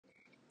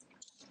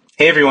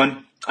Hey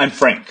everyone, I'm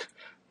Frank,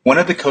 one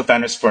of the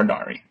co-founders for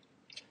Inari.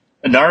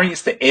 Inari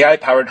is the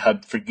AI-powered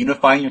hub for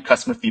unifying your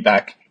customer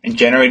feedback and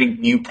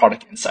generating new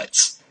product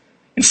insights.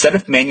 Instead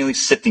of manually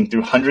sifting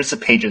through hundreds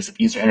of pages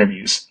of user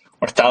interviews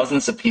or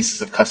thousands of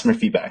pieces of customer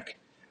feedback,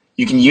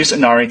 you can use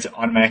Inari to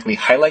automatically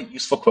highlight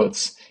useful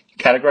quotes,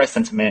 categorize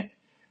sentiment,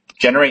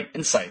 generate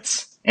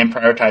insights, and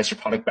prioritize your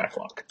product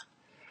backlog.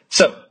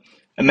 So,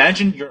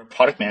 imagine you're a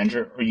product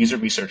manager or user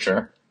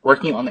researcher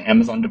working on the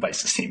Amazon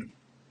devices team.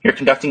 You're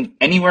conducting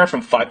anywhere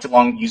from 5 to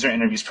long user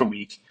interviews per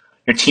week.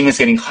 Your team is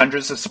getting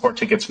hundreds of support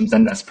tickets from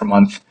Zendesk per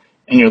month,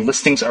 and your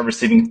listings are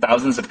receiving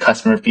thousands of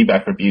customer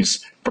feedback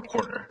reviews per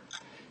quarter.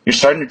 You're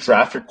starting to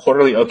draft your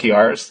quarterly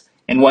OKRs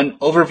and want an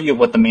overview of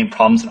what the main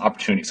problems and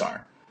opportunities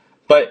are.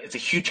 But it's a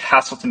huge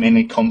hassle to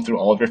manually comb through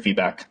all of your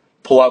feedback,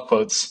 pull out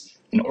quotes,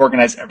 and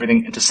organize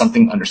everything into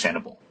something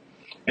understandable.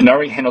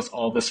 Inari handles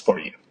all of this for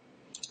you.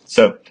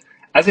 So,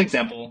 as an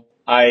example,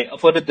 I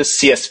uploaded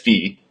this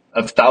CSV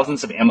of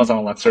thousands of Amazon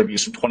Alexa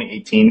reviews from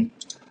 2018,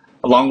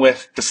 along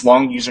with this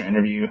long user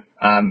interview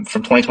from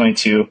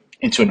 2022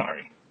 into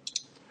Inari.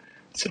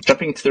 So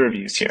jumping into the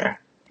reviews here.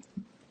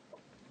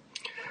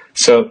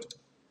 So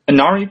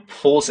Inari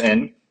pulls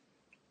in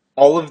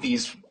all of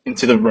these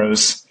into the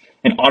rows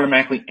and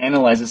automatically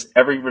analyzes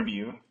every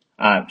review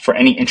for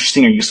any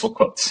interesting or useful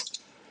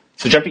quotes.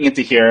 So jumping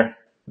into here,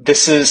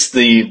 this is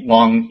the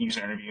long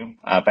user interview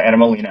by Adam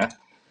Molina.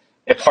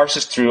 It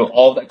parses through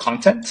all of that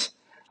content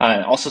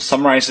and also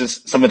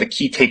summarizes some of the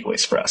key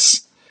takeaways for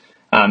us.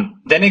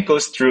 Then it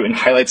goes through and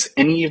highlights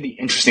any of the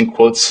interesting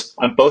quotes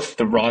on both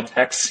the raw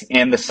text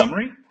and the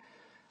summary.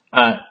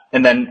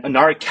 And then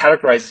Inari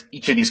categorizes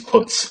each of these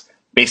quotes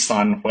based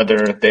on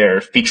whether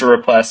they're feature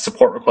requests,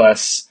 support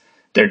requests,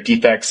 their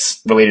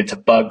defects related to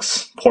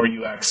bugs, poor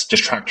UX,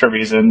 distractor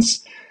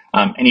reasons,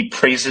 any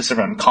praises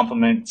around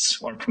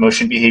compliments or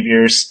promotion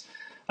behaviors,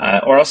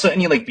 or also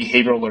any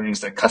behavioral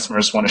learnings that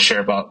customers want to share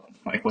about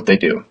what they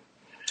do.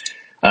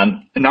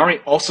 Inari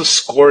also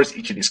scores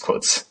each of these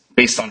quotes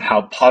based on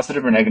how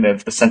positive or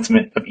negative the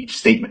sentiment of each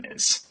statement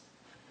is.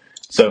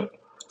 So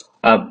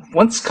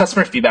once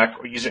customer feedback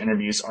or user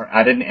interviews are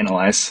added and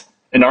analyzed,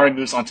 Inari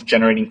moves on to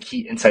generating key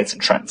insights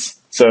and trends.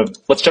 So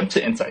let's jump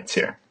to insights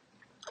here.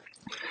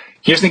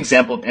 Here's an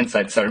example of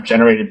insights that are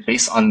generated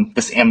based on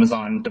this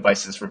Amazon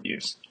devices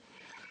reviews.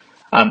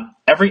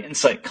 Every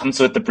insight comes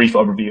with a brief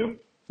overview,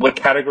 what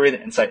category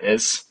the insight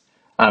is,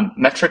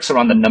 metrics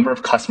around the number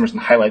of customers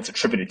and highlights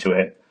attributed to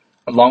it,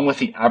 along with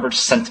the average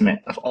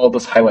sentiment of all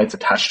those highlights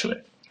attached to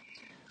it.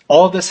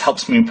 All of this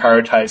helps me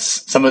prioritize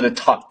some of the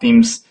top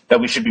themes that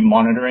we should be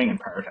monitoring and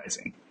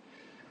prioritizing.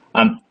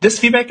 This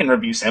feedback and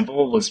review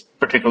sample was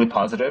particularly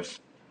positive.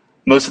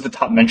 Most of the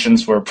top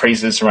mentions were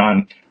praises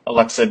around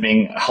Alexa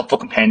being a helpful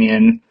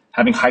companion,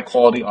 having high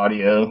quality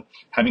audio,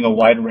 having a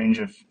wide range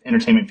of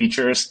entertainment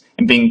features,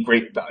 and being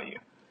great value.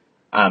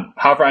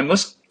 However, I'm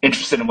most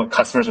interested in what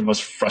customers are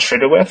most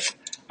frustrated with.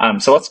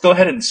 So let's go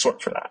ahead and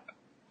sort for that.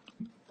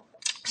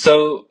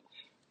 So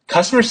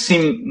customers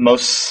seem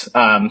most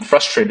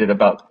frustrated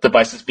about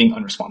devices being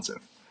unresponsive.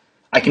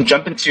 I can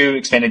jump into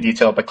expanded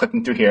detail by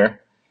clicking through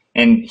here.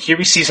 And here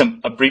we see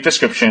a brief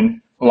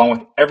description along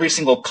with every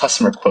single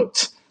customer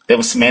quote that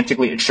was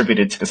semantically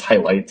attributed to this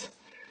highlight.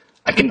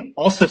 I can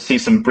also see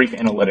some brief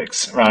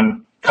analytics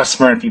around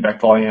customer and feedback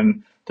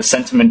volume, the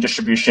sentiment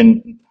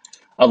distribution,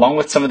 along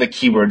with some of the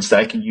keywords that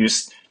I can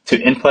use to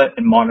input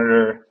and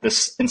monitor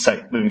this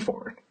insight moving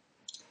forward.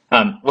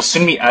 We'll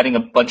soon be adding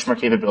a bunch more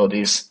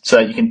capabilities so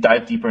that you can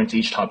dive deeper into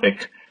each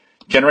topic,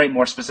 generate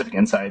more specific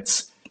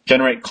insights,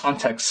 generate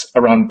context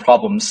around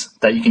problems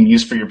that you can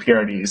use for your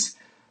PRDs,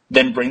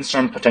 then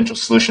brainstorm potential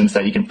solutions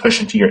that you can push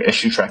into your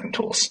issue tracking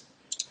tools.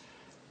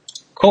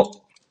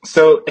 Cool.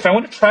 So if I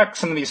want to track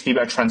some of these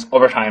feedback trends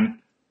over time,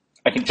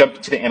 I can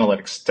jump to the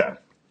analytics tab.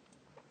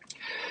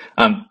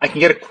 I can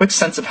get a quick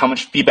sense of how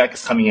much feedback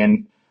is coming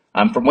in,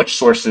 from which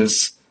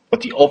sources,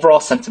 what the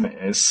overall sentiment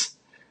is,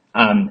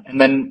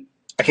 and then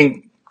I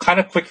can kind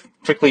of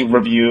quickly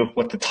review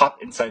what the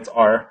top insights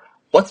are,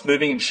 what's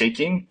moving and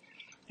shaking,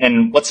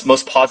 and what's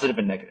most positive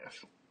and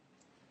negative.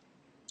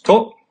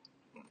 Cool.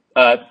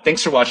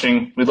 Thanks for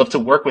watching. We'd love to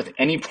work with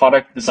any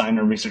product design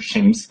or research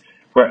teams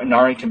where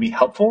Inari can be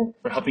helpful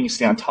for helping you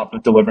stay on top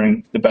of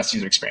delivering the best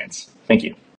user experience. Thank you.